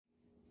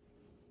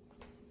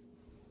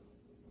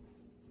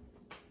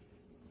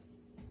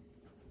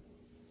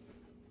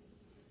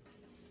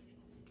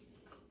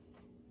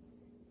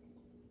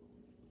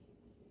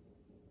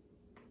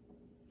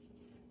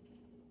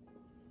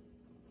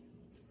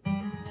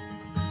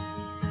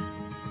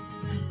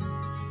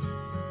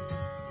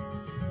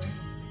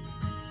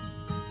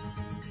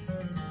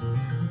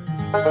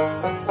When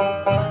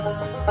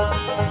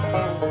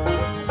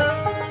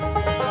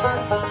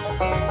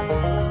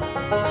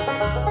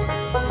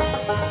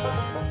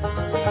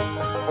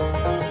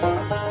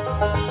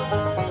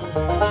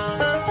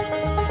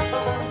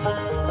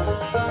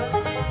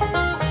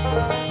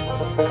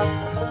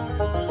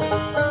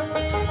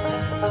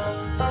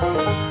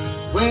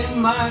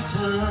my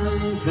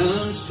time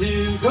comes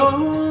to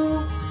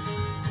go,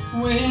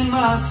 when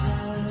my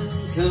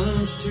time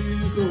comes to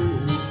go,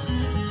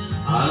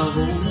 I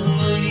wanna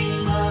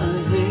lay my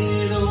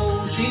head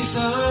on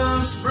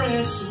Jesus'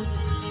 breast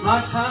when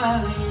my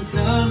time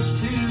comes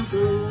to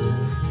go.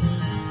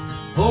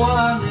 Oh,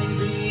 I may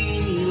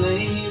be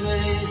lame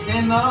and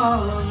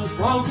cannot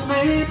walk,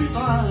 may be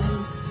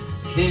blind,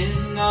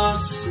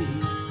 cannot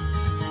see,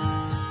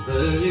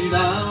 but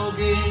I'll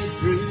get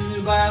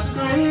through by the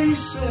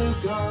grace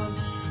of God,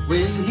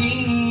 when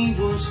He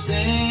will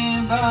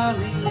stand by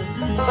me.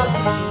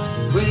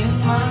 When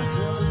my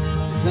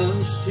time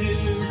comes to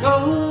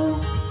go,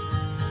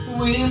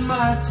 when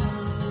my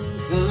time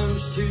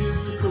comes to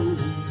go,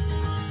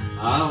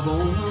 I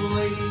wanna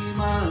lay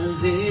my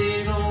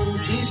head on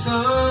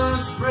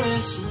Jesus'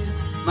 breast when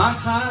my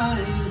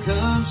time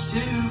comes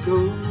to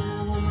go.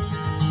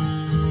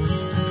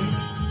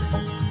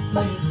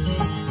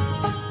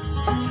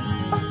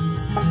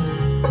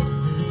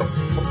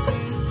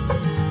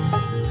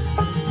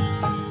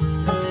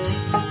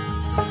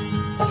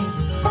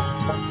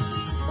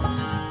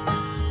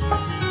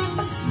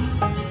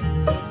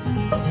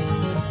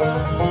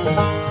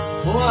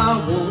 Oh, I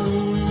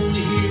want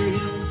to hear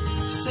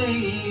Him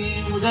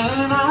say, well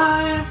done, I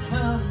have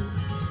come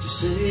to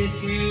set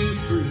you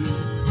free.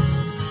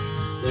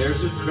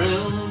 There's a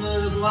crown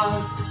of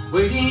life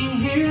waiting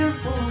here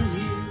for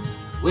you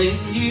when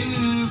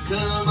you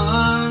come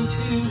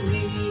unto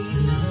me.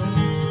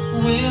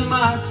 When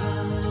my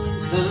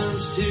time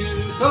comes to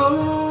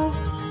go,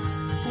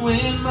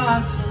 when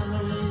my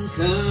time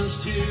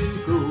comes to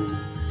go,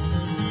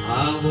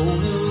 I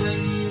wanna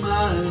lay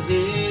my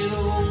head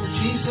on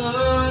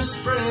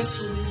Jesus'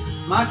 breast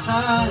when my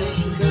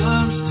time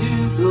comes to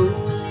go.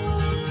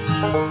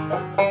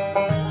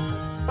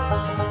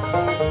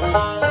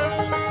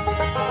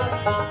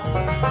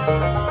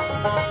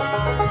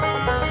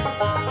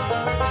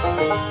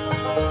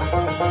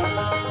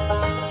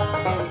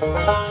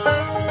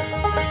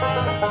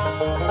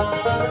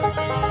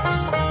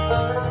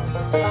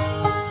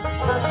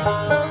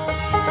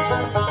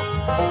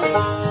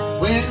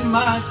 When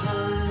my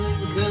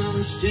time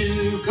comes to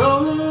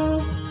go,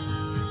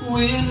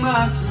 when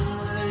my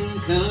time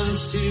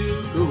comes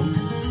to go,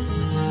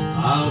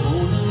 I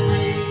wanna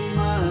lay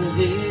my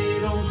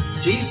head on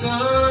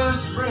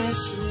Jesus'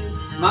 breast when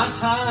my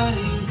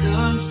time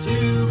comes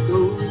to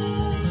go.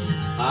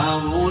 I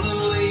wanna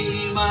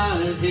lay my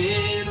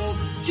head on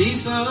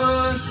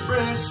Jesus'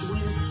 breast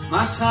when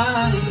my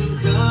time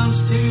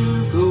comes to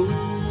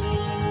go.